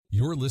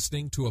You're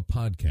listening to a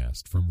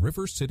podcast from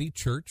River City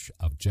Church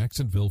of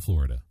Jacksonville,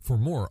 Florida. For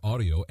more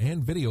audio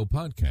and video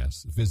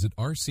podcasts, visit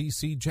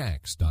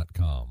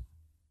rccjax.com.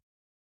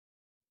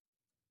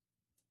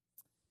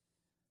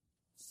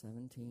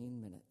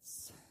 17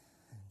 minutes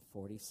and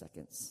 40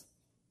 seconds.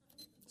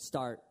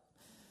 Start.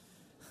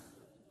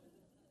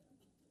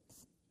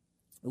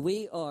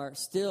 We are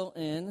still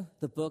in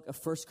the book of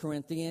 1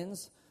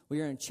 Corinthians. We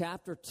are in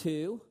chapter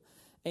 2.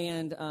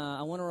 And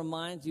I want to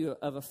remind you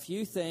of a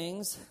few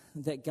things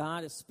that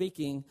God is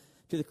speaking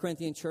to the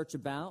Corinthian church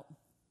about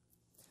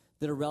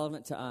that are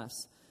relevant to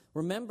us.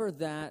 Remember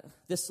that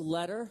this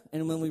letter,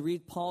 and when we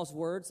read Paul's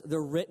words,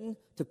 they're written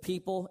to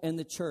people in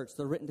the church.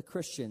 They're written to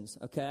Christians,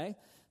 okay?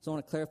 So I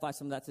want to clarify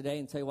some of that today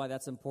and tell you why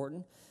that's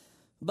important.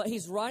 But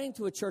he's writing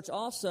to a church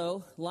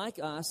also, like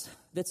us,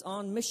 that's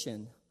on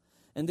mission.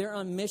 And they're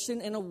on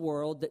mission in a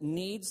world that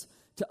needs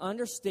to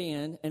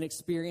understand and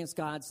experience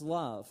God's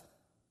love.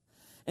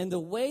 And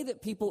the way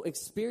that people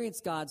experience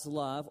God's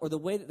love, or the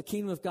way that the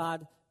kingdom of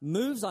God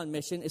moves on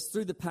mission, is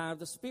through the power of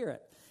the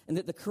Spirit. And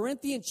that the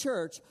Corinthian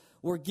church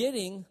were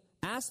getting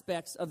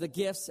aspects of the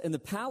gifts and the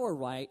power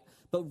right,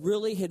 but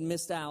really had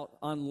missed out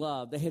on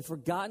love. They had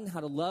forgotten how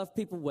to love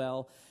people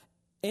well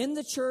in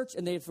the church,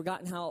 and they had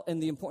forgotten how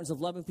and the importance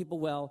of loving people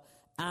well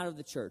out of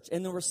the church.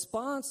 And the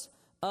response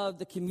of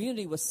the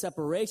community was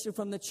separation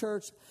from the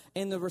church,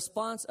 and the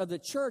response of the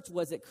church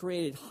was it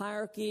created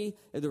hierarchy,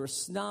 there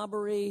was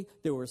snobbery,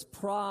 there was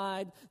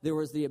pride, there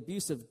was the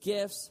abuse of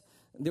gifts,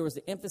 there was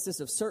the emphasis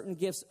of certain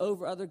gifts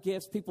over other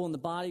gifts, people in the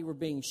body were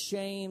being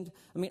shamed.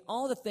 I mean,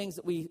 all the things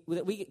that we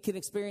can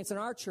experience in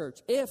our church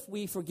if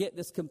we forget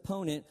this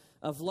component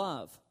of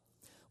love.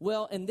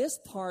 Well, in this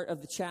part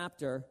of the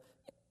chapter,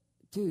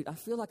 dude, I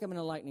feel like I'm in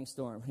a lightning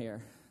storm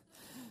here.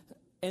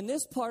 In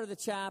this part of the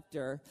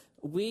chapter,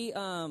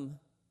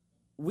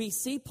 we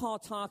see Paul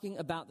talking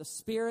about the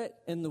Spirit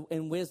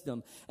and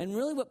wisdom. And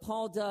really what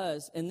Paul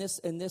does in this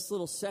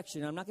little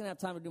section, I'm not going to have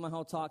time to do my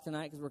whole talk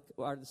tonight because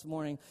we're this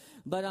morning,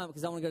 but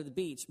because I want to go to the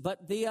beach. But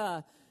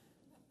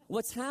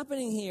what's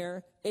happening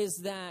here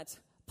is that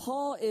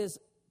Paul is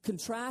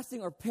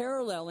contrasting or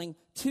paralleling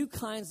two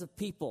kinds of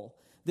people.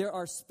 There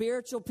are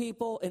spiritual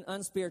people and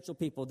unspiritual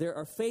people. There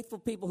are faithful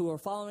people who are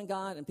following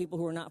God and people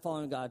who are not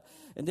following God.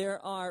 And there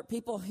are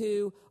people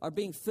who are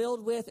being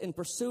filled with and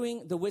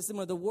pursuing the wisdom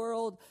of the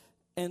world,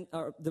 and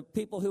the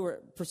people who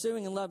are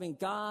pursuing and loving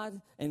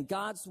God and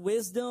God's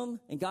wisdom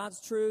and God's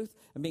truth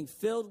and being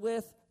filled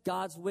with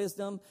God's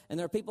wisdom. And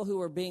there are people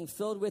who are being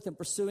filled with and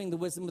pursuing the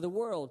wisdom of the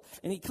world.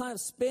 And he kind of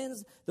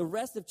spends the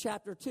rest of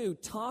chapter 2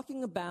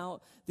 talking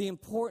about the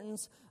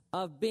importance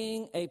of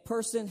being a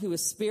person who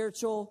is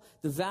spiritual,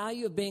 the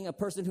value of being a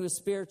person who is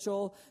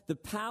spiritual, the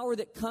power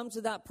that comes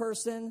to that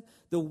person,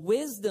 the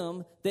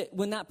wisdom that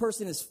when that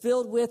person is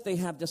filled with, they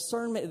have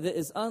discernment that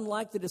is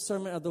unlike the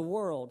discernment of the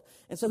world.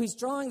 And so he's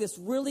drawing this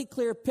really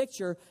clear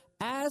picture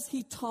as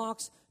he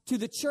talks to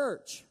the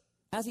church,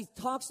 as he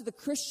talks to the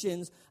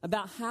Christians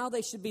about how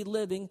they should be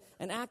living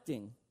and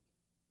acting.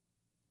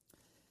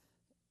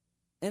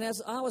 And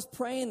as I was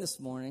praying this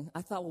morning,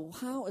 I thought, well,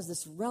 how is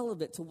this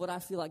relevant to what I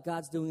feel like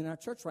God's doing in our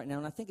church right now?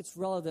 And I think it's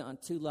relevant on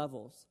two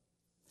levels.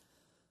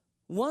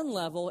 One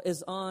level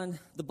is on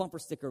the bumper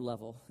sticker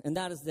level, and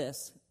that is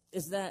this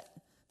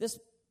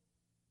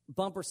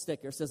bumper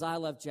sticker says, I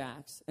love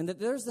Jax, and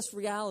that there's this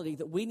reality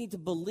that we need to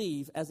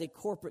believe as a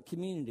corporate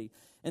community,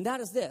 and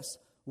that is this: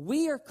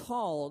 we are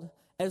called,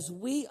 as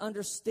we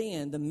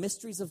understand the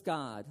mysteries of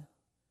God,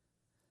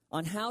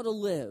 on how to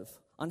live,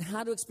 on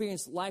how to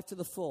experience life to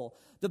the full.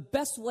 The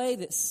best way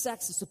that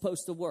sex is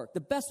supposed to work,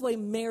 the best way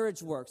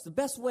marriage works, the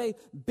best way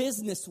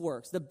business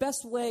works, the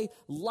best way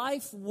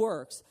life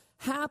works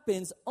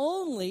happens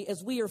only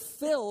as we are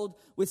filled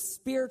with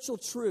spiritual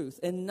truth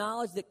and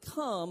knowledge that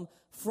come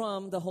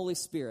from the Holy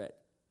Spirit.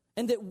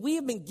 And that we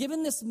have been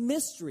given this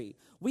mystery.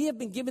 We have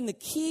been given the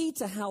key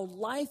to how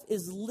life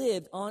is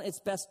lived on its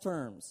best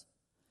terms.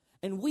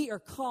 And we are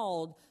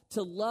called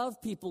to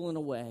love people in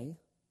a way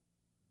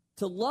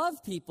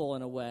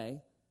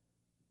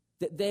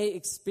that they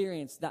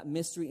experience that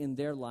mystery in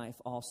their life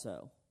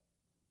also.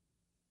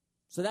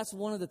 So that's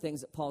one of the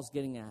things that Paul's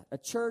getting at. A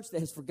church that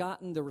has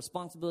forgotten their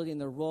responsibility and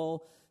their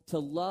role to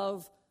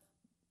love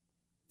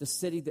the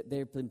city that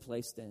they've been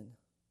placed in.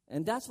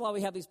 And that's why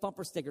we have these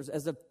bumper stickers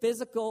as a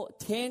physical,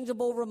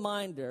 tangible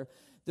reminder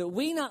that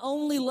we not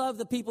only love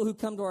the people who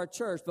come to our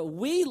church, but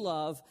we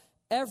love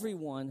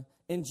everyone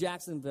in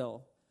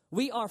Jacksonville.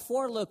 We are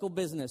for local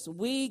business.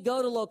 We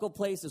go to local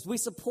places. We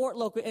support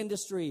local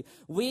industry.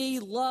 We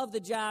love the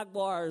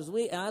Jaguars.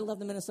 And I love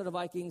the Minnesota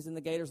Vikings and the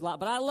Gators a lot,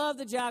 but I love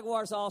the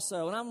Jaguars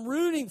also, and I'm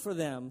rooting for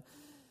them.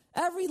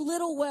 Every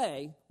little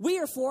way, we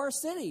are for our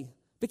city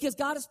because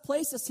God has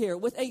placed us here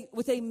with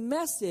a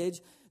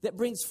message that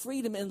brings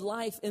freedom and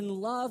life and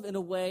love in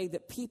a way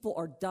that people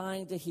are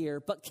dying to hear,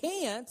 but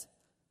can't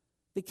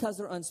because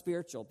they're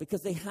unspiritual,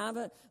 because they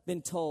haven't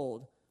been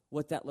told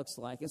what that looks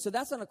like. And so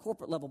that's on a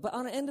corporate level. But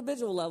on an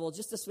individual level,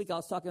 just this week I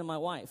was talking to my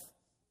wife.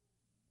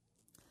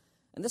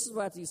 And this is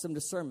where I have to use some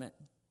discernment.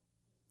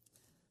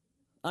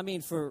 I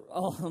mean, for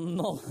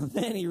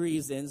many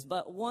reasons,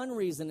 but one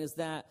reason is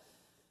that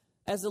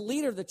as a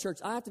leader of the church,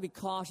 I have to be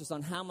cautious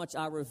on how much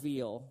I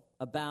reveal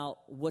about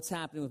what's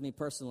happening with me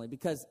personally.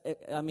 Because,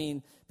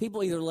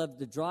 people either love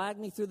to drag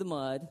me through the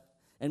mud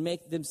and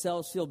make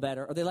themselves feel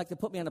better, or they like to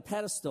put me on a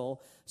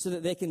pedestal so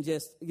that they can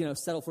just,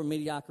 settle for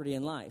mediocrity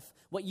in life.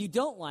 What you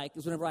don't like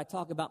is whenever I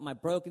talk about my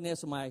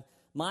brokenness or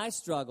my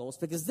struggles,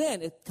 because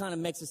then it kind of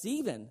makes us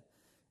even.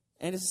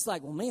 And it's just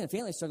like, well, man,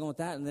 family's struggling with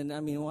that. And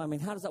then,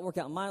 how does that work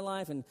out in my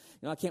life? And,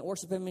 I can't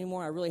worship him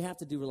anymore. I really have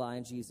to rely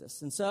on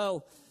Jesus. And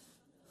so,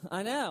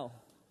 I know.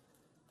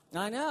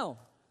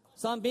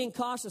 So I'm being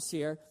cautious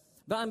here,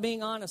 but I'm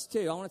being honest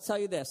too. I want to tell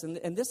you this,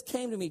 and this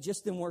came to me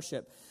just in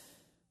worship.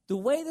 The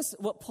way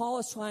what Paul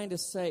is trying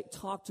to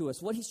talk to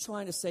us, what he's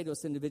trying to say to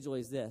us individually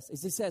is this,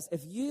 is he says,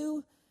 if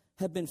you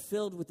have been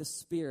filled with the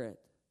Spirit,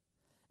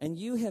 and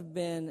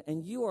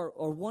you are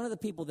one of the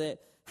people that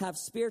have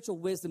spiritual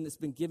wisdom that's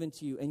been given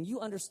to you, and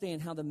you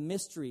understand how the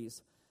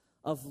mysteries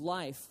of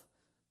life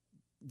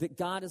that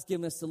God has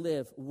given us to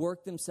live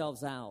work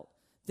themselves out,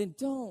 then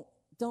don't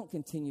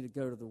continue to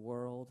go to the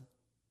world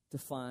to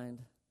find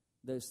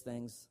those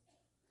things.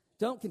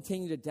 Don't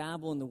continue to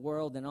dabble in the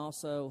world and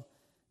also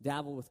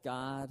dabble with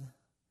God.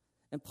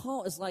 And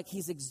Paul is like,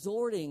 he's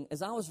exhorting,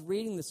 as I was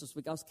reading this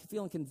week, I was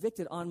feeling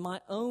convicted on my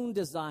own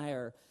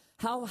desire.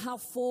 How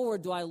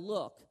forward do I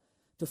look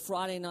to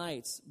Friday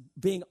nights,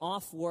 being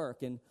off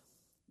work and,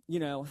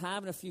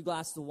 having a few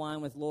glasses of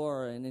wine with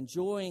Laura and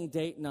enjoying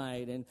date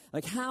night, and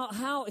like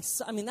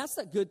that's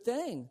a good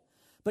thing.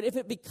 But if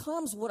it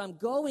becomes what I'm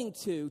going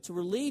to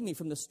relieve me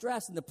from the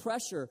stress and the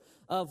pressure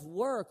of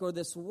work or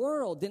this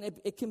world, then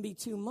it can be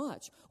too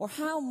much. Or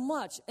how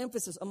much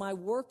emphasis am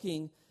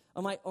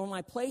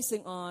I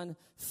placing on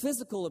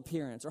physical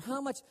appearance? Or how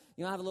much,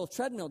 I have a little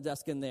treadmill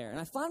desk in there. And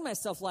I find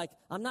myself like,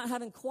 I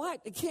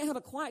can't have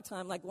a quiet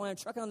time like when I'm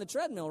trucking on the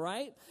treadmill,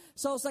 right?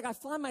 So it's like I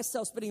find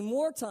myself spending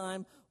more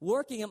time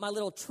working at my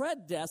little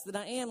tread desk than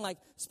I am like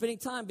spending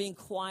time being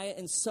quiet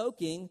and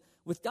soaking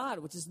with God,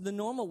 which is the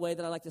normal way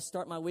that I like to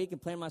start my week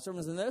and plan my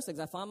sermons and those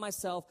things. I find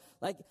myself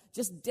like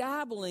just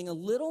dabbling a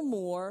little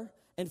more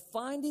and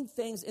finding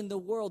things in the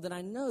world that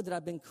I know that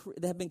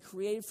have been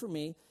created for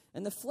me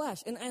in the flesh.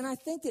 And I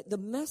think that the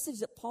message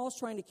that Paul's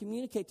trying to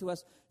communicate to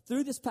us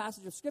through this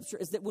passage of Scripture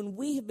is that when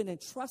we have been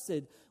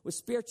entrusted with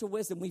spiritual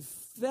wisdom, we've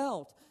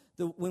felt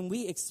when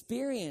we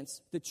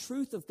experience the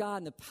truth of God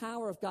and the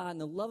power of God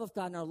and the love of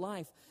God in our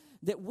life,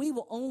 that we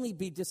will only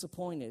be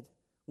disappointed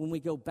when we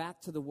go back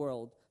to the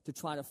world to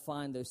try to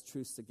find those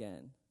truths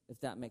again, if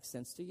that makes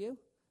sense to you.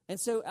 And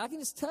so I can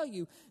just tell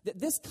you that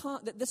this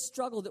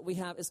struggle that we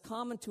have is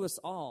common to us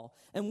all.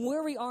 And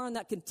where we are on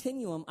that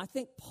continuum, I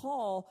think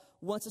Paul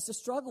wants us to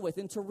struggle with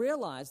and to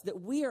realize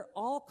that we are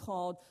all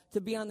called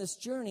to be on this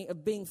journey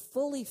of being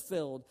fully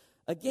filled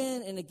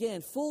again and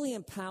again, fully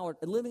empowered,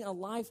 and living a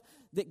life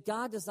that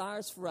God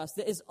desires for us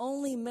that is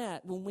only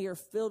met when we are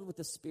filled with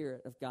the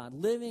Spirit of God,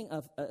 living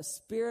a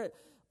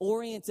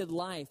Spirit-oriented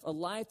life, a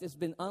life that's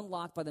been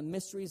unlocked by the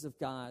mysteries of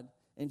God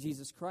and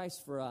Jesus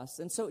Christ for us.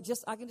 And so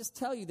I can just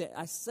tell you that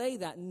I say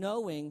that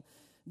knowing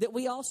that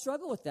we all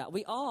struggle with that.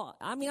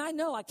 I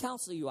know, I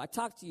counsel you, I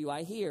talk to you,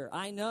 I hear,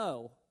 I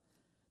know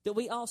that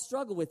we all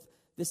struggle with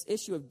this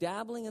issue of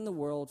dabbling in the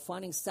world,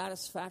 finding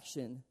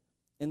satisfaction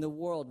in the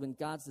world when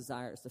God's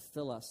desire is to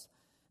fill us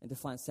and to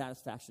find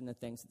satisfaction in the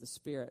things of the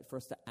Spirit, for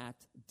us to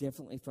act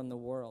differently from the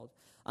world.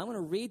 I'm going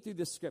to read through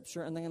this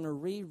scripture, and then I'm going to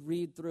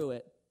reread through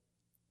it,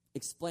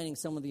 explaining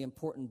some of the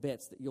important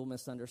bits that you'll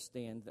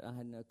misunderstand that I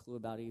had no clue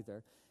about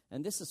either.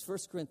 And this is 1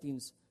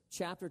 Corinthians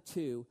chapter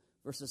 2,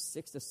 verses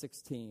 6 to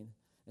 16.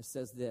 It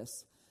says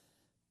this,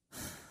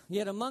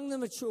 Yet among the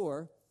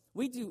mature,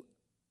 we do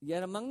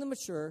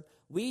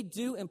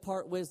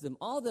impart wisdom,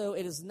 although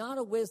it is not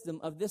a wisdom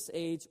of this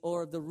age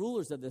or of the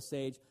rulers of this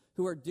age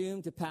who are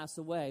doomed to pass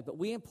away. But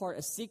we impart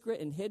a secret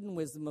and hidden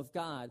wisdom of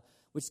God,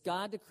 which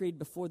God decreed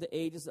before the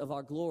ages of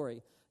our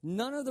glory.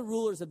 None of the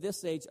rulers of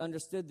this age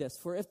understood this,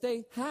 for if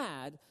they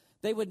had,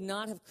 they would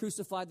not have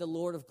crucified the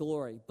Lord of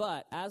glory.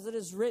 But as it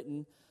is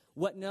written,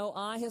 what no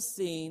eye has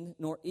seen,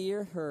 nor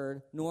ear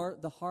heard, nor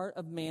the heart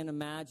of man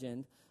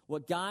imagined,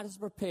 what God has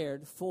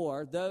prepared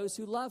for those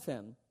who love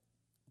him.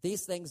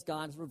 These things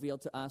God has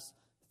revealed to us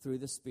through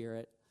the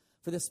Spirit.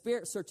 For the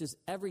Spirit searches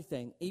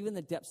everything, even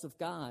the depths of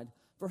God.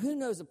 For who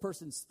knows a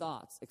person's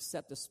thoughts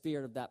except the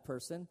spirit of that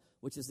person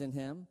which is in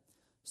him?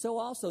 So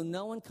also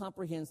no one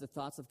comprehends the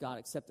thoughts of God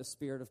except the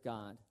Spirit of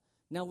God.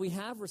 Now we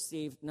have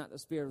received not the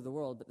spirit of the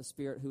world, but the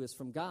Spirit who is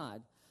from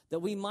God,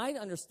 that we might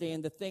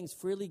understand the things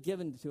freely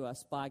given to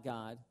us by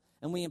God.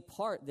 And we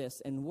impart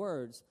this in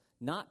words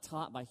not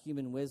taught by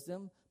human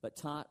wisdom, but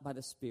taught by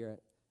the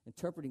Spirit,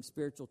 interpreting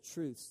spiritual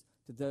truths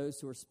to those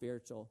who are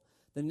spiritual.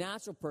 The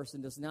natural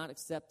person does not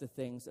accept the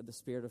things of the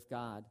Spirit of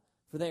God,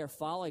 for they are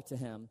folly to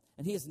him,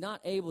 and he is not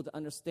able to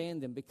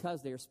understand them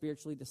because they are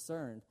spiritually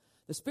discerned.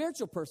 The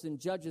spiritual person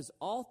judges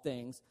all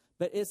things,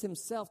 but is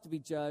himself to be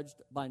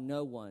judged by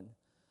no one.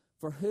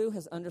 For who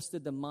has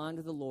understood the mind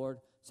of the Lord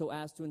so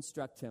as to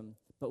instruct him?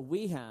 But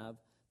we have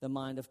the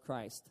mind of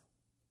Christ.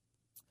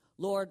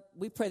 Lord,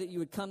 we pray that you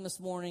would come this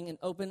morning and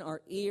open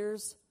our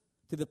ears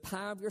through the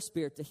power of your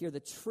Spirit to hear the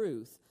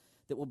truth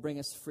that will bring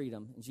us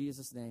freedom. In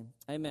Jesus' name,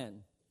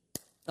 amen.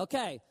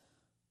 Okay,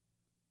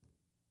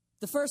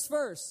 the first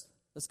verse.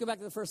 Let's go back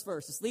to the first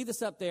verse. Let's leave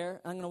this up there.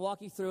 I'm going to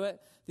walk you through it,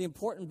 the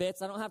important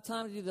bits. I don't have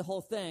time to do the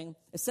whole thing.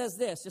 It says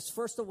this, just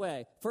first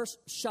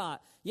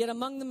shot. Yet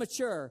among the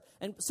mature.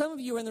 And some of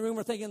you in the room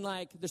are thinking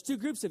like, there's two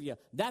groups of you.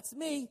 That's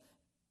me.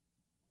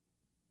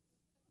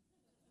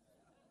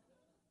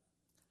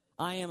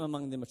 I am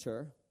among the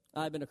mature.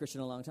 I've been a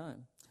Christian a long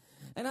time.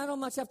 And I don't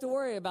much have to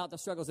worry about the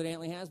struggles that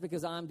Antley has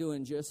because I'm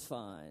doing just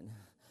fine.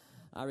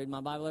 I read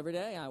my Bible every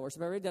day. I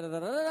worship every day.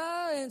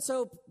 And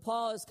so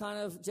Paul is kind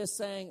of just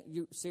saying,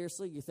 you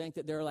think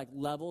that there are like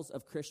levels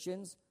of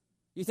Christians?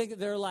 You think that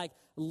there are like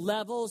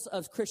levels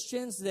of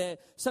Christians that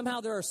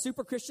somehow there are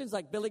super Christians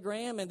like Billy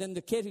Graham and then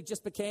the kid who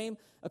just became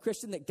a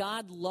Christian that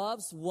God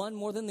loves one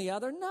more than the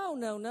other?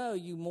 No,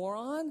 you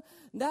moron.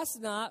 That's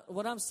not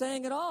what I'm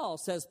saying at all,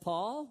 says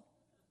Paul.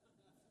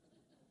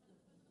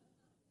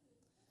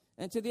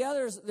 And to the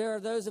others, there are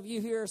those of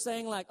you who are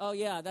saying like, oh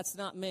yeah, that's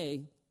not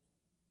me.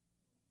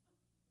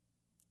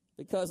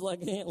 Because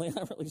like Antley,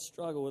 I really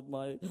struggle with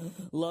my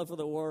love for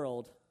the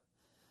world.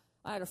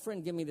 I had a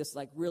friend give me this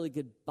like really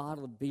good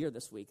bottle of beer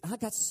this week. I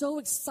got so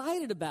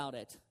excited about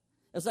it.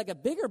 It was like a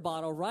bigger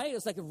bottle, right? It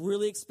was like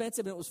really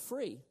expensive and it was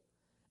free.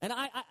 And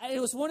it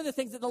was one of the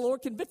things that the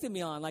Lord convicted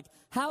me on, like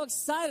how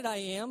excited I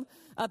am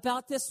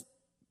about this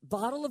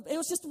bottle of, it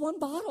was just one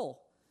bottle.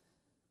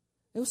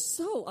 It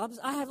was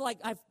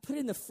I've put it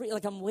in the free,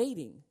 like I'm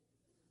waiting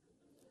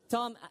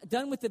till I'm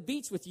done with the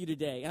beach with you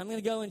today. And I'm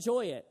going to go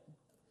enjoy it.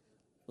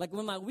 Like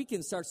when my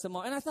weekend starts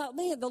tomorrow. And I thought,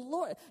 man, the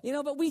Lord,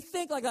 but we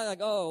think like,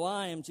 oh,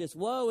 I am just,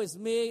 woe is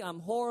me. I'm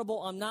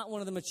horrible. I'm not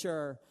one of the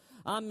mature.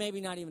 I'm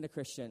maybe not even a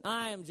Christian.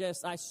 I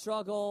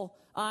struggle.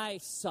 I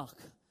suck.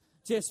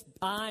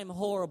 I'm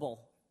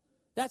horrible.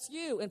 That's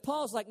you. And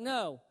Paul's like,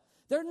 no,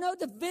 there are no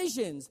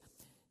divisions.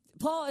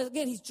 Paul,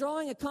 again, he's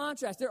drawing a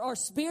contrast. There are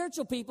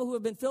spiritual people who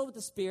have been filled with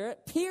the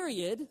Spirit,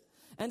 period.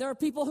 And there are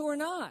people who are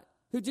not,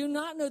 who do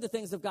not know the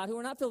things of God, who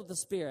are not filled with the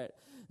Spirit.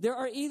 You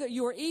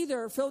are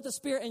either filled with the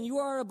Spirit and you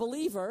are a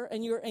believer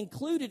and you're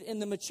included in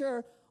the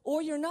mature,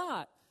 or you're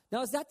not.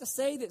 Now, is that to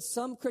say that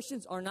some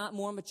Christians are not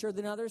more mature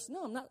than others?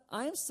 No, I'm not.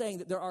 I am saying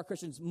that there are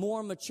Christians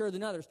more mature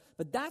than others,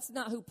 but that's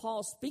not who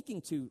Paul's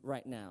speaking to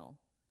right now.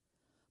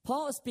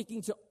 Paul is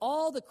speaking to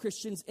all the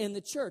Christians in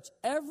the church,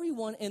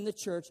 everyone in the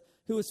church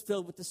who is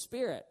filled with the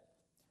Spirit.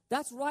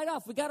 That's right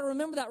off. We got to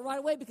remember that right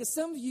away because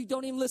some of you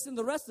don't even listen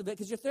to the rest of it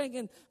because you're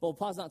thinking, well,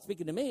 Paul's not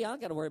speaking to me. I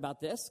don't got to worry about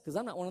this because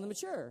I'm not one of the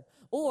mature.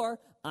 Or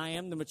I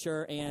am the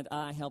mature and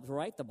I helped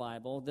write the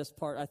Bible. This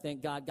part I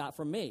think God got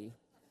from me.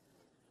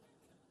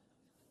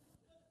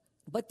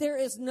 But there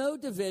is no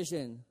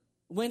division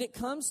when it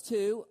comes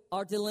to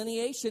our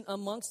delineation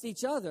amongst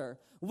each other.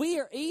 We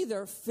are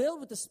either filled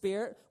with the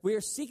Spirit, we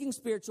are seeking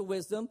spiritual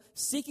wisdom,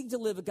 seeking to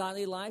live a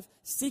godly life,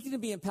 seeking to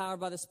be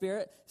empowered by the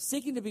Spirit,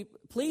 seeking to be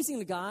pleasing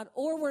to God,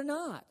 or we're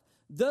not.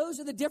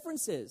 Those are the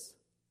differences.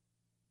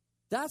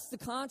 That's the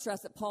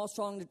contrast that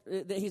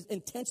that he's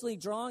intentionally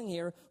drawing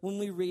here when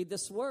we read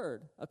this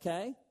word,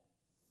 okay?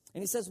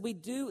 And he says, we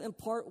do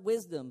impart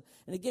wisdom.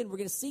 And again, we're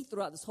going to see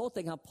throughout this whole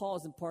thing how Paul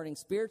is imparting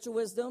spiritual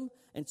wisdom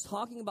and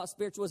talking about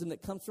spiritual wisdom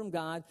that comes from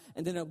God,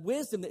 and then a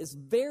wisdom that is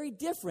very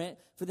different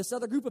for this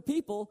other group of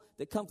people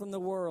that come from the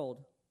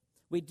world.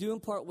 We do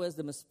impart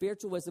wisdom, a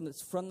spiritual wisdom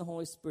that's from the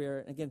Holy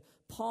Spirit. And again,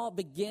 Paul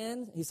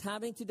he's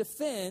having to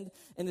defend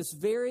in this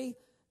very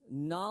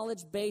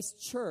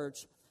knowledge-based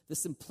church the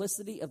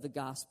simplicity of the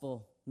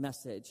gospel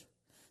message.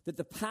 That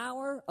the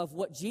power of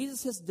what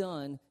Jesus has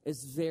done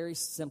is very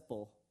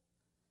simple.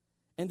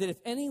 And that if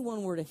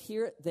anyone were to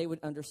hear it, they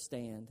would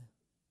understand.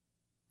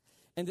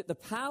 And that the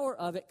power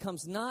of it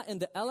comes not in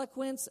the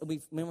eloquence, we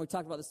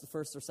talked about this the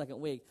first or second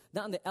week,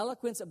 not in the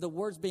eloquence of the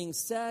words being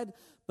said,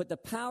 but the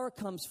power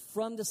comes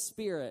from the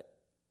Spirit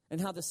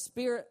and how the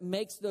Spirit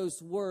makes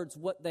those words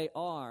what they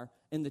are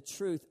in the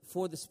truth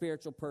for the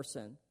spiritual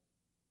person. And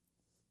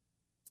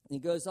he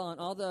goes on,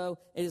 although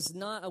it is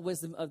not a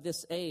wisdom of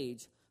this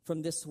age,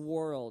 from this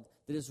world,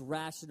 that is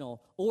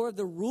rational, or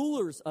the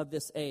rulers of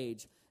this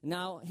age.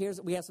 Now,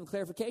 we have some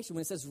clarification.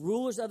 When it says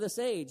rulers of this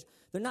age,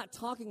 they're not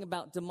talking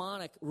about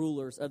demonic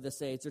rulers of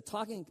this age. They're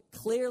talking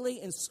clearly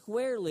and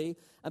squarely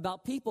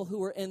about people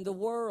who are in the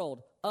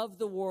world, of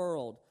the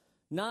world.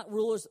 Not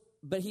rulers,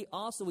 but he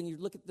also, when you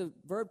look at the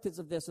verb tense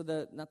of this,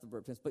 not the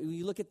verb tense, but when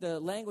you look at the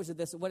language of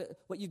this,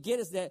 what you get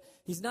is that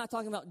he's not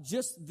talking about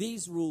just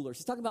these rulers.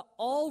 He's talking about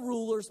all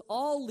rulers,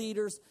 all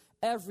leaders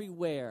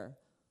everywhere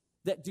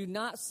that do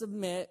not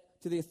submit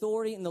to the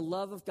authority and the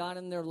love of God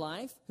in their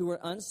life, who are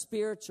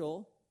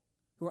unspiritual.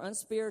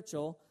 He's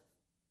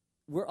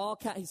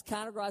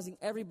categorizing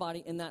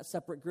everybody in that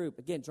separate group.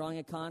 Again, drawing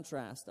a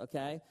contrast,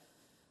 okay?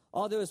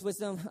 All there is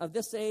wisdom of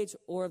this age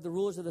or of the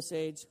rulers of this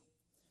age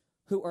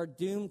who are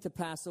doomed to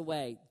pass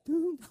away.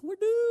 We're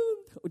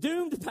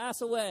doomed to pass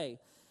away.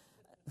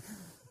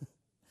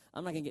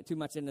 I'm not going to get too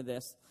much into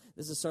this.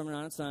 This is a sermon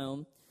on its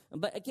own.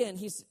 But again,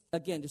 he's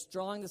just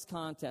drawing this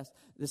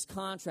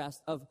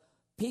contrast of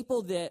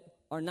people that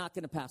are not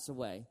going to pass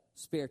away,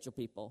 spiritual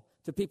people,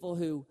 to people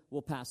who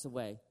will pass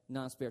away,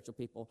 non-spiritual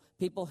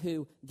people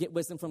who get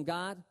wisdom from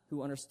God,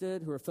 who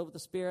understood, who are filled with the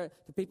Spirit,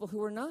 to people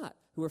who are not,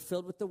 who are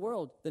filled with the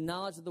world, the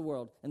knowledge of the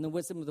world, and the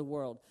wisdom of the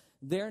world.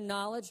 Their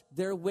knowledge,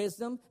 their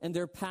wisdom, and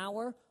their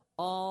power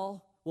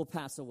all will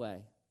pass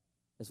away,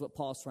 is what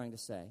Paul's trying to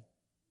say.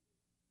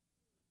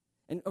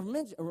 And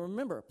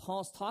remember,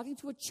 Paul's talking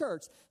to a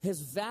church has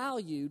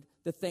valued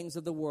the things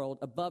of the world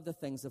above the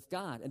things of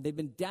God. And they've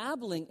been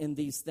dabbling in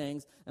these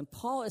things. And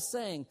Paul is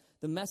saying,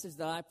 the message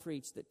that I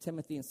preach, that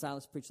Timothy and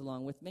Silas preach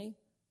along with me,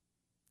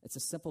 it's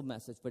a simple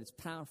message, but it's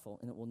powerful,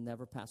 and it will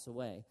never pass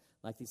away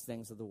like these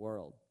things of the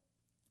world.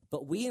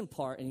 But we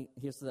impart, and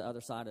here's the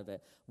other side of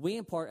it, we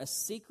impart a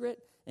secret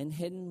and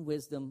hidden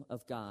wisdom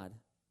of God.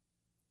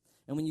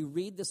 And when you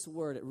read this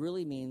word, it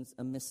really means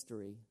a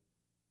mystery.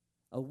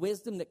 A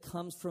wisdom that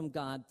comes from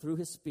God through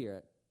His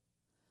Spirit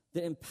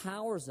that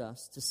empowers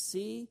us to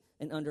see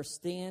and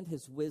understand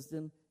His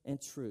wisdom and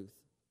truth.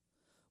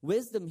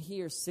 Wisdom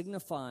here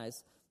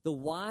signifies the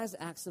wise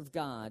acts of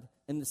God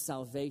in the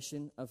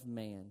salvation of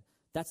man.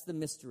 That's the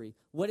mystery.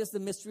 What is the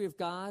mystery of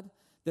God?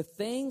 The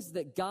things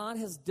that God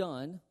has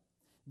done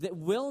that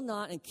will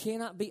not and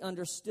cannot be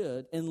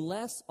understood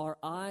unless our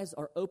eyes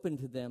are open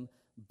to them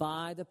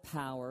by the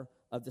power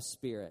of the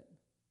Spirit.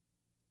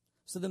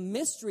 So the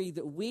mystery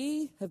that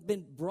we have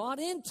been brought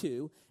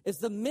into is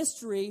the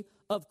mystery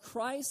of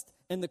Christ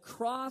and the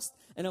cross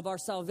and of our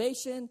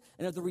salvation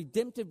and of the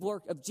redemptive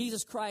work of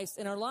Jesus Christ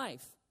in our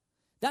life.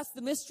 That's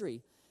the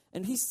mystery.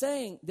 And he's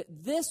saying that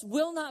this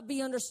will not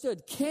be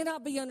understood,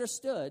 cannot be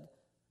understood,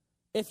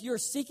 if you're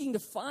seeking to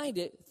find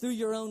it through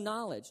your own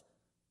knowledge.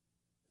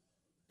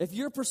 If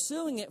you're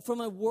pursuing it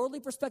from a worldly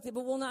perspective,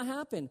 it will not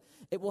happen.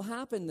 It will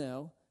happen,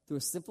 though, through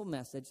a simple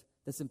message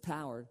that's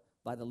empowered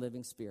by the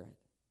living Spirit,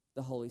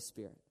 the Holy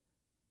Spirit.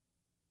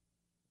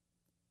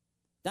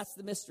 That's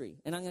the mystery.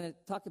 And I'm going to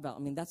talk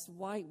about, that's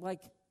why,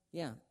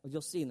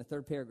 you'll see in the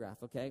third paragraph,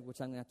 okay,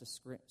 which I'm going to have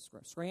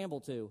to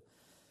scramble to,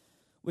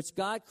 which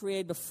God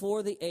created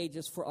before the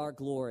ages for our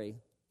glory.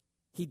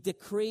 He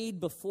decreed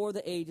before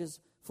the ages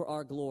for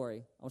our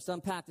glory. I want to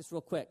unpack this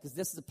real quick because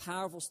this is a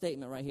powerful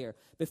statement right here.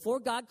 Before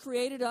God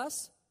created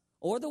us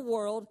or the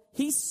world,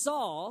 He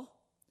saw,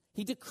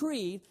 He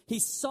decreed, He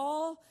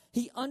saw,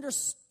 He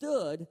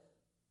understood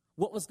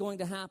what was going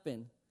to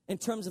happen in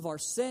terms of our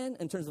sin,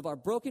 in terms of our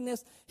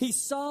brokenness. He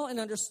saw and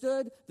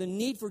understood the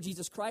need for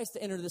Jesus Christ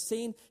to enter the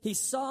scene. He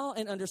saw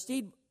and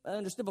understood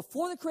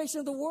before the creation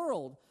of the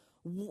world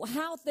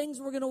how things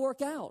were going to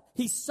work out.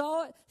 He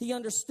saw it, He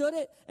understood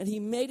it, and He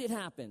made it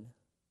happen.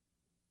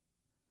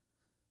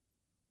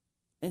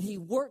 And He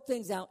worked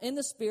things out in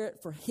the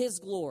Spirit for His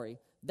glory.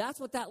 That's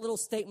what that little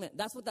statement,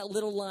 that's what that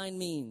little line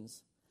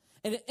means.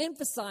 And it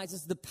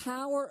emphasizes the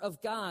power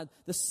of God,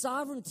 the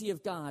sovereignty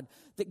of God,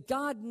 that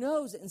God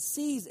knows and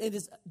sees and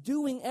is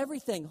doing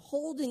everything,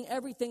 holding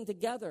everything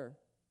together.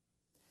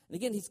 And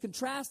again, he's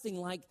contrasting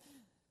like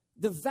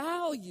the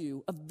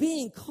value of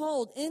being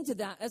called into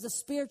that as a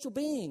spiritual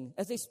being,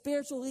 as a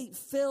spiritually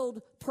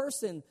filled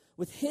person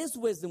with His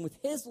wisdom, with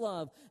His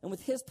love, and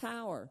with His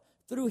power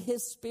through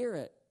His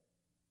Spirit.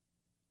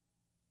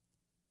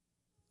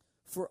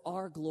 For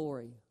our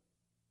glory,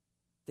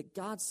 that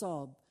God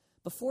saw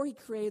before He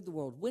created the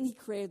world, when He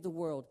created the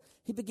world,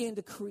 He began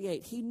to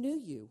create. He knew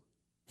you.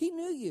 He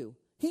knew you.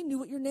 He knew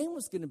what your name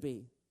was going to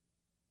be.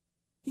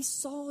 He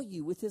saw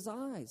you with His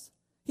eyes.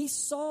 He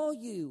saw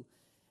you.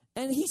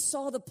 And He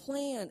saw the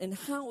plan and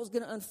how it was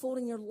going to unfold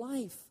in your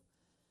life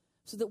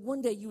so that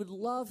one day you would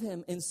love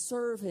Him and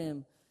serve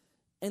Him.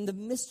 And the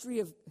mystery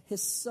of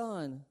His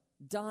Son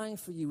dying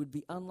for you would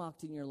be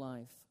unlocked in your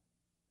life.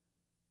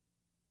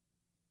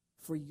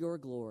 For your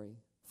glory,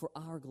 for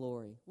our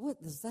glory.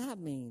 What does that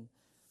mean?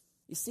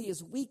 You see,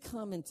 as we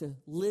come into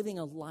living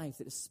a life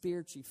that is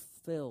spiritually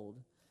filled,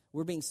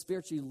 we're being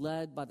spiritually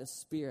led by the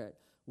Spirit,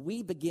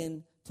 we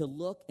begin to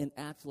look and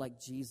act like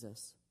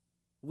Jesus.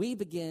 We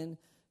begin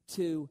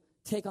to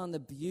take on the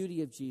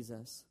beauty of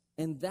Jesus,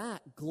 and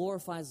that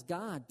glorifies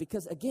God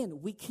because, again,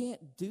 we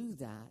can't do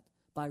that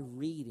by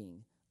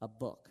reading a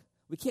book.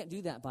 We can't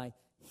do that by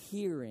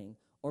hearing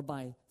or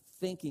by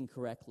thinking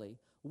correctly.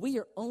 We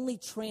are only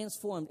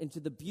transformed into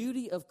the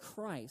beauty of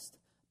Christ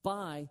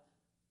by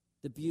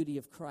the beauty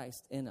of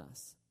Christ in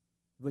us,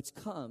 which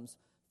comes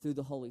through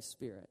the Holy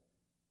Spirit.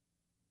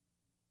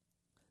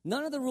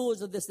 None of the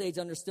rulers of this age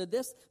understood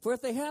this, for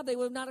if they had, they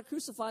would not have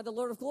crucified the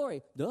Lord of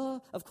glory.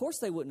 Duh, of course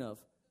they wouldn't have.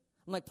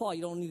 I'm like, Paul,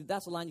 you don't need,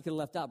 that's a line you could have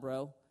left out,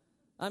 bro.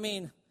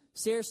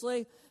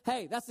 Seriously?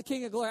 Hey, that's the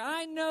King of glory.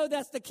 I know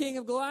that's the King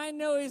of glory. I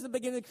know He's the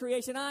beginning of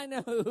creation. I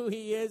know who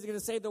He is. He's going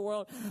to save the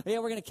world. Yeah,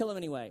 we're going to kill Him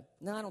anyway.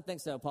 No, I don't think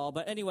so, Paul.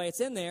 But anyway,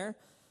 it's in there.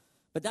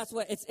 But that's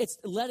what, it's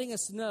letting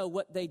us know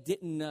what they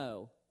didn't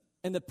know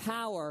and the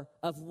power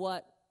of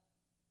what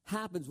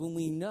happens when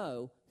we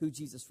know who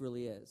Jesus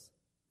really is.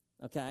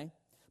 Okay?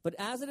 But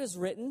as it is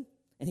written,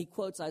 and he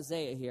quotes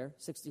Isaiah here,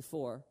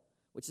 64,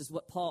 which is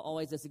what Paul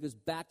always does. He goes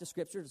back to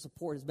Scripture to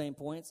support his main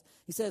points.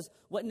 He says,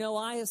 what no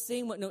eye has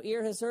seen, what no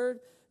ear has heard,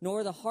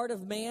 nor the heart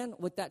of man,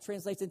 what that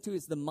translates into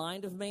is the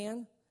mind of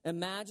man,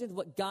 imagined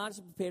what God has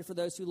prepared for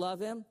those who love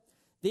him.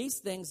 These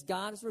things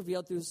God has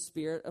revealed through the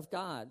Spirit of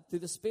God, through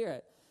the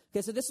Spirit.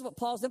 Okay, so this is what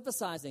Paul's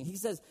emphasizing. He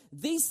says,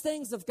 these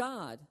things of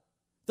God,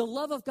 the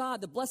love of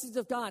God, the blessings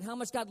of God, how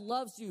much God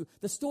loves you,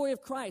 the story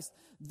of Christ,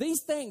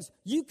 these things,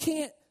 you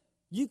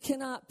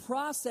cannot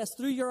process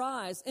through your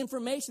eyes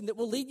information that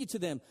will lead you to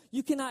them.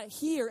 You cannot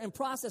hear and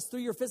process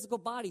through your physical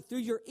body, through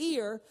your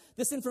ear,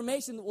 this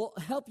information that will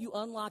help you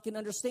unlock and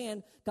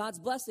understand God's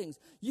blessings.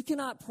 You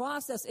cannot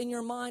process in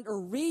your mind or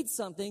read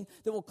something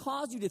that will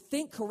cause you to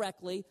think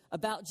correctly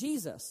about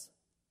Jesus.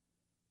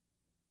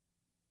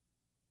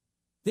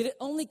 That it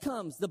only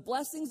comes, the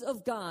blessings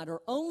of God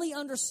are only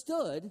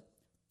understood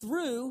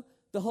through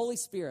the Holy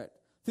Spirit,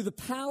 through the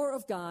power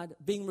of God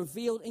being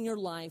revealed in your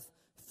life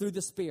through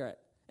the Spirit.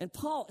 And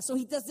Paul, so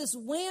he does this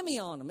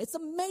whammy on him. It's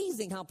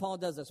amazing how Paul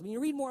does this. When you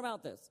read more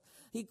about this,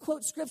 he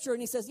quotes Scripture and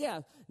he says,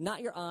 yeah,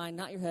 not your eye,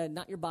 not your head,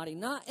 not your body,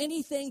 not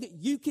anything that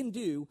you can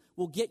do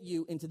will get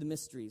you into the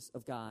mysteries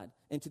of God,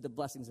 into the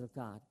blessings of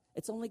God.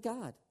 It's only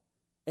God.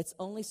 It's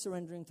only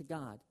surrendering to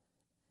God.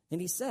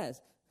 And he says,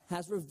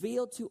 has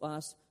revealed to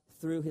us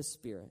through his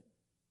Spirit.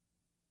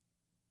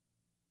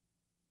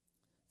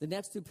 The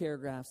next two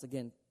paragraphs,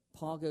 again,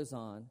 Paul goes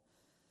on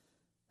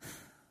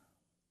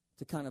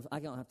to kind of, I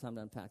don't have time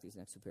to unpack these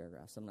next two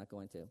paragraphs, so I'm not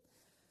going to.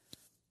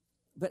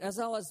 But as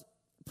I was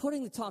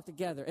putting the talk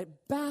together, it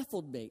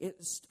baffled me.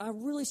 I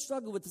really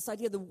struggled with this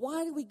idea that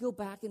why do we go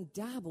back and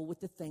dabble with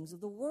the things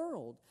of the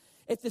world?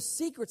 If the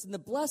secrets and the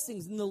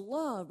blessings and the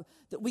love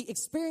that we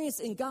experience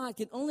in God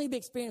can only be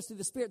experienced through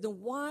the Spirit, then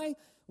why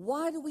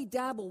do we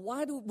dabble?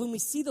 When we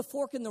see the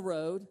fork in the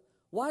road,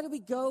 why do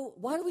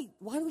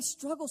we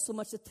struggle so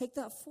much to take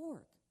that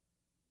fork?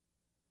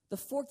 The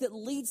fork that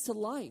leads to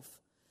life.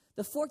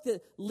 The fork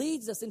that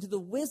leads us into the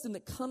wisdom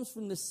that comes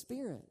from the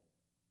Spirit.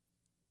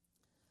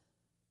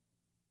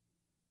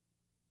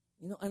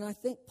 And I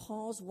think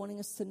Paul's wanting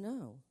us to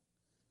know.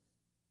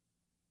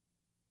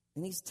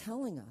 And he's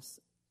telling us,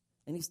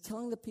 and he's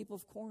telling the people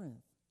of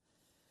Corinth,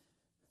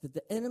 that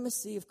the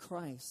intimacy of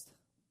Christ,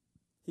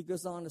 he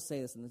goes on to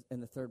say this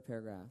in the third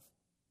paragraph,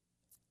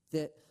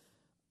 that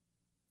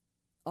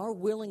our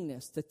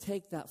willingness to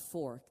take that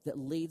fork that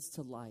leads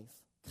to life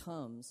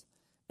comes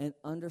in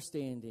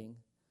understanding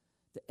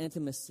the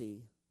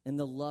intimacy and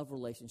the love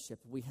relationship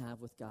we have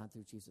with God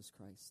through Jesus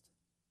Christ.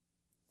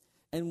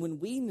 And when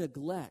we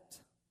neglect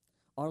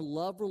our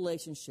love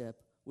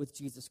relationship with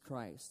Jesus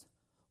Christ,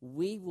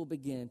 we will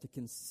begin to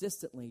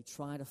consistently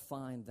try to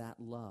find that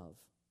love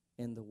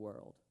in the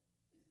world.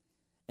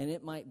 And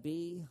it might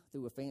be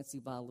through a fancy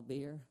bottle of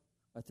beer,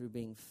 or through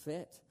being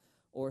fit,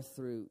 or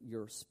through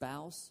your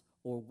spouse,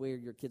 or where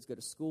your kids go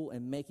to school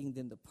and making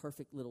them the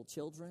perfect little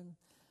children.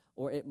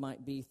 Or it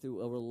might be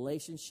through a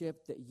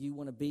relationship that you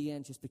want to be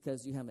in just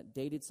because you haven't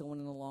dated someone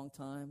in a long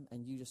time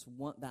and you just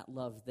want that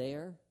love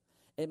there.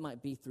 It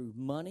might be through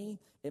money.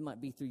 It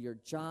might be through your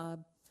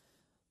job.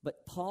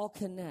 But Paul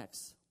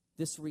connects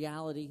this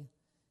reality,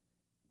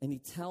 and he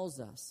tells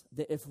us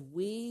that if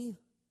we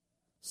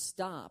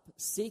stop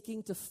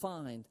seeking to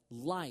find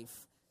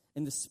life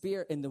in the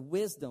Spirit and the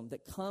wisdom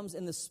that comes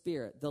in the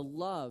Spirit, the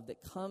love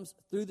that comes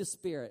through the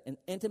Spirit and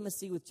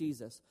intimacy with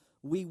Jesus,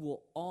 we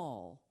will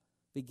all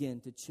begin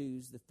to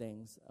choose the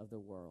things of the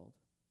world.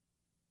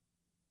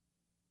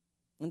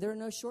 And there are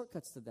no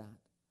shortcuts to that.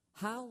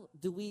 How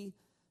do we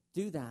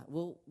do that?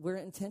 Well, we're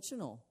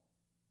intentional.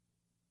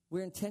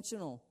 We're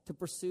intentional to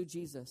pursue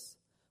Jesus.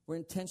 We're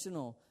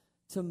intentional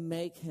to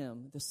make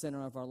him the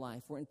center of our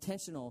life. We're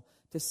intentional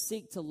to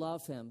seek to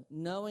love him,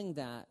 knowing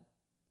that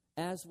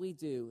as we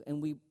do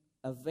and we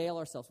avail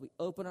ourselves, we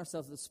open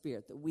ourselves to the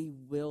Spirit, that we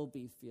will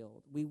be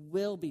filled. We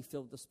will be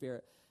filled with the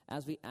Spirit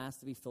as we ask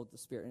to be filled with the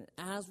Spirit. And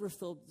as we're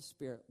filled with the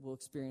Spirit, we'll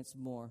experience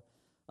more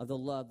of the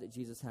love that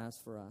Jesus has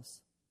for us.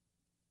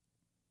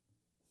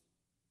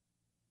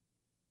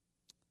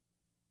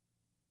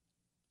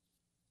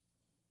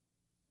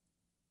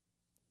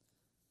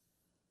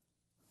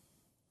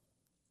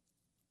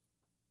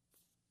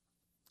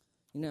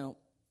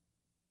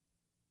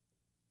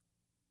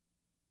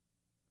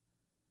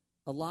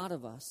 A lot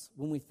of us,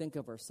 when we think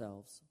of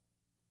ourselves,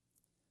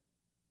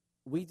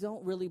 we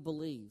don't really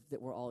believe that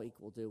we're all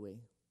equal, do we?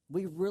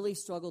 We really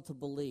struggle to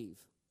believe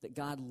that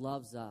God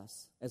loves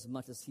us as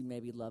much as he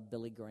maybe loved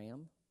Billy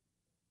Graham.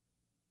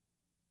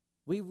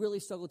 We really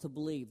struggle to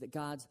believe that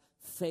God's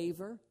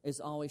favor is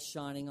always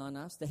shining on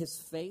us, that his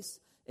face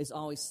is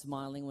always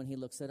smiling when he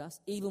looks at us,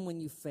 even when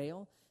you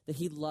fail, that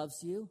he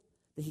loves you,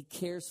 that he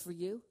cares for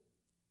you,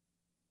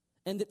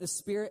 and that the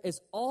Spirit is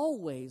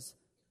always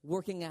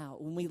working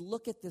out. When we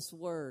look at this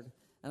word,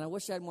 and I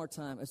wish I had more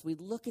time, as we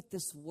look at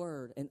this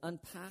word and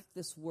unpack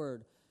this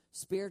word,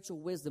 spiritual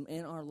wisdom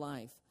in our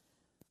life,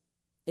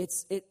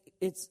 it's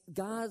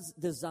God's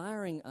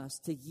desiring us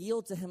to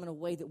yield to him in a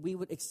way that we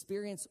would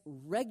experience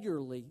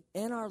regularly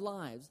in our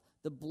lives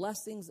the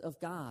blessings of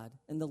God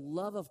and the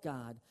love of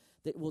God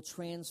that will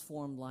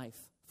transform life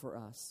for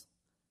us.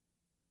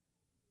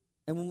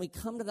 And when we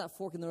come to that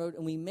fork in the road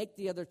and we make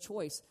the other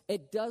choice,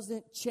 it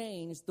doesn't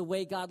change the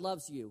way God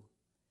loves you.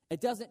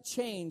 It doesn't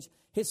change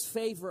his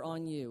favor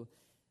on you.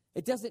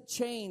 It doesn't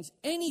change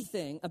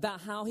anything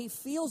about how he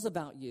feels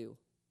about you.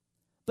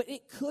 But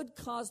it could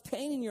cause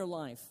pain in your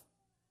life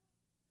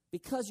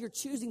because you're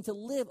choosing to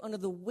live under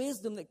the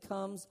wisdom that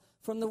comes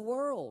from the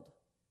world.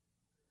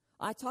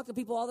 I talk to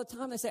people all the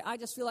time. They say, I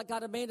just feel like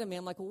God abandoned me.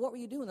 I'm like, well, what were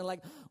you doing? They're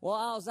like, well,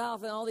 I was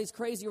out in all these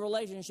crazy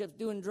relationships,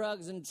 doing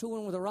drugs and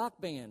touring with a rock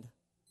band.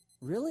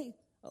 Really?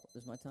 Oh,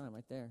 there's my time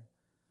right there.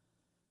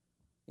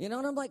 You know,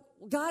 and I'm like,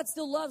 God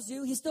still loves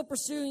you. He's still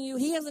pursuing you.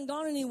 He hasn't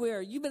gone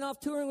anywhere. You've been off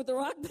touring with the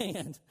rock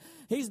band.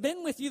 He's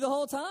been with you the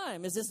whole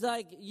time. It's just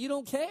like you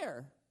don't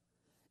care.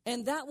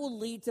 And that will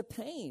lead to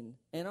pain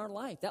in our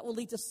life. That will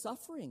lead to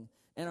suffering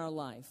in our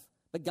life.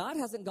 But God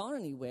hasn't gone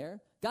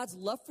anywhere. God's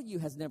love for you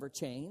has never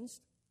changed.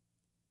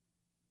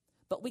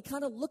 But we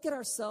kind of look at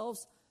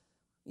ourselves,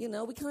 you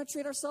know, we kind of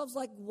treat ourselves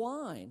like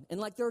wine. And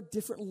like there are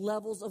different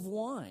levels of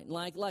wine.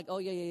 Like oh,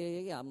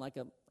 yeah. I'm like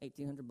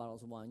 1,800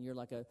 bottles of wine. You're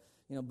like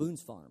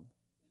Boone's Farm.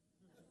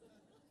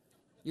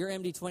 You're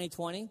MD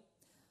 2020.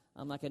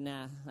 I'm like a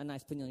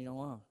nice Pinot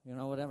Noir. You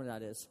know, whatever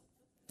that is.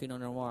 Pinot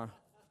Noir.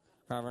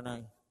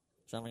 Cabernet.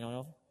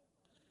 Sauvignon.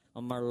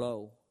 A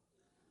Merlot.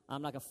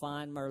 I'm like a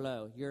fine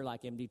Merlot. You're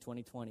like MD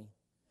 2020.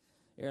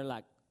 You're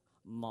like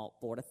malt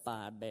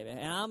 45, baby.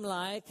 And I'm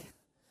like,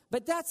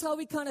 but that's how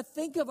we kind of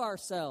think of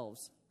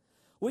ourselves.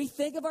 We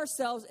think of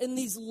ourselves in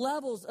these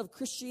levels of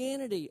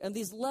Christianity and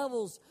these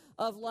levels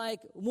of like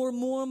we're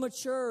more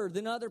mature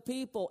than other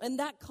people. And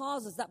that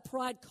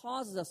pride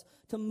causes us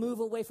to move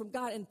away from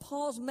God. And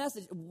Paul's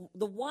message,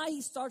 the why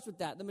he starts with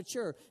that, the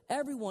mature,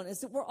 everyone, is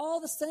that we're all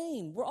the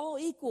same. We're all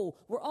equal.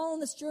 We're all on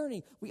this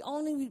journey. We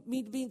all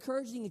need to be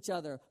encouraging each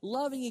other,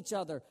 loving each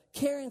other,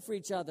 caring for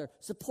each other,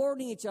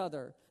 supporting each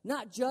other,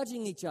 not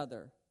judging each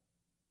other,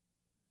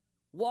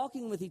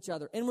 walking with each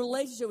other, in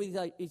relationship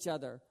with each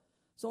other.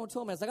 Someone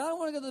told me, I was like, I don't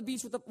want to go to the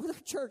beach with our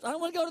church. I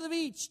don't want to go to the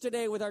beach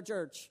today with our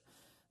church.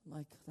 I'm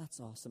like, that's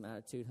awesome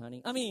attitude,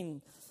 honey. I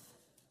mean,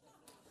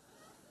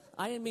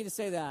 I didn't mean to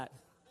say that.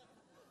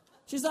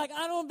 She's like,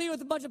 I don't want to be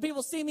with a bunch of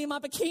people seeing me in my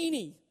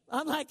bikini.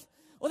 I'm like,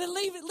 well, then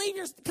leave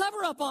your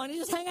cover up on and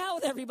just hang out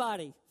with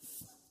everybody.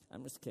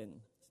 I'm just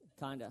kidding.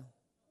 Kind of.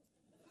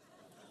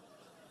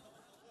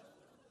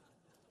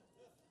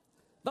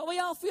 But we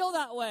all feel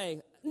that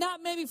way.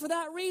 Not maybe for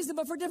that reason,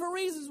 but for different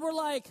reasons. We're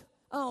like,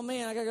 oh,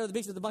 man, I got to go to the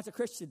beach with a bunch of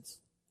Christians.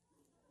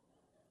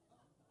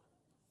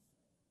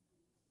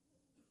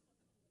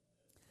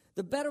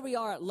 The better we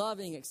are at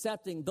loving,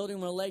 accepting, building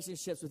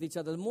relationships with each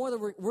other, the more that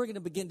we're going to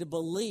begin to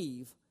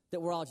believe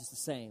that we're all just the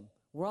same.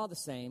 We're all the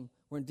same.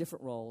 We're in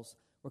different roles.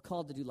 We're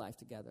called to do life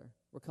together.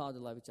 We're called to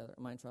love each other.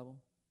 Am I in trouble?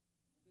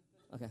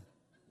 Okay.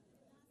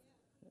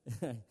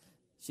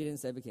 She didn't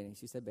say bikini.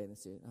 She said bathing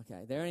suit.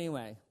 Okay, there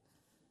anyway.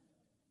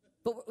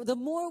 But the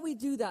more we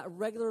do that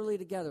regularly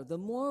together, the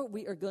more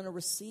we are going to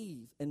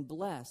receive and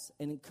bless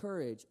and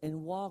encourage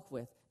and walk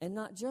with and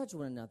not judge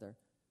one another.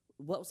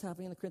 What was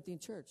happening in the Corinthian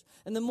church.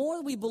 And the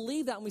more we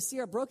believe that and we see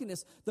our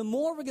brokenness, the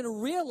more we're going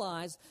to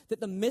realize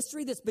that the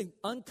mystery that's been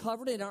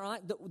uncovered in our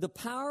eyes, the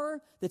power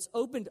that's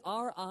opened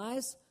our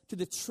eyes to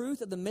the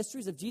truth of the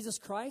mysteries of Jesus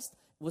Christ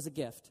was a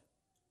gift.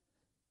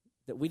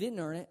 That we didn't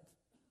earn it.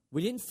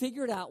 We didn't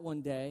figure it out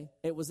one day.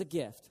 It was a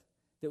gift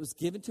that was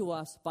given to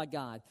us by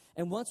God.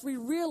 And once we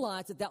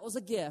realize that that was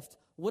a gift,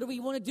 what do we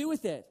want to do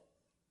with it?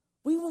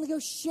 We want to go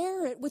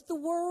share it with the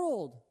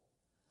world.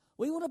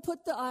 We want to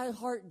put the I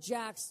Heart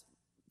Jax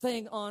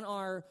thing on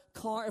our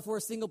car if we're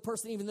a single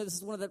person, even though this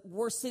is one of the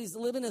worst cities to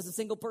live in as a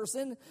single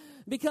person,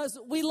 because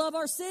we love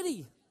our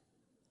city.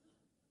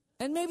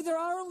 And maybe there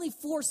are only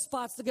 4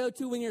 spots to go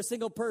to when you're a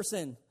single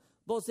person.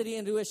 Bold City,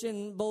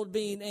 Intuition, Bold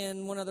Bean,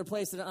 and one other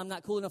place that I'm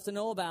not cool enough to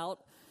know about.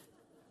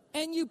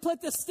 And you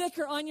put the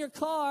sticker on your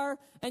car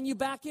and you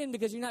back in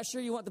because you're not sure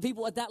you want the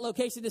people at that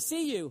location to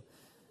see you.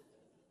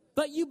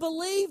 But you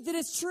believe that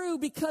it's true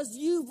because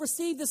you've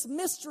received this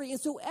mystery. And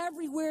so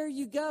everywhere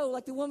you go,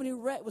 like the woman who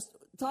was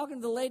talking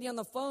to the lady on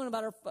the phone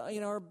about her,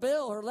 her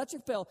bill, her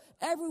electric bill.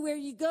 Everywhere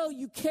you go,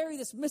 you carry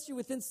this mystery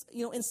within,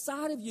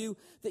 inside of you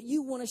that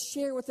you want to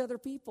share with other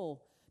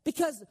people.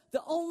 Because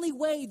the only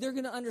way they're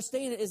going to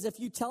understand it is if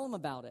you tell them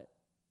about it.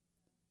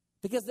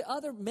 Because the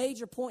other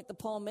major point that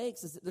Paul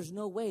makes is that there's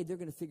no way they're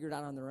going to figure it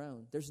out on their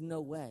own. There's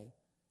no way.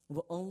 It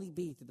will only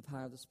be through the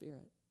power of the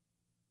Spirit.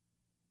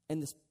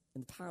 And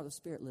the power of the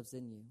Spirit lives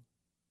in you.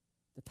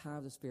 The power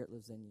of the Spirit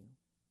lives in you.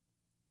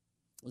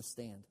 Let's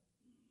stand.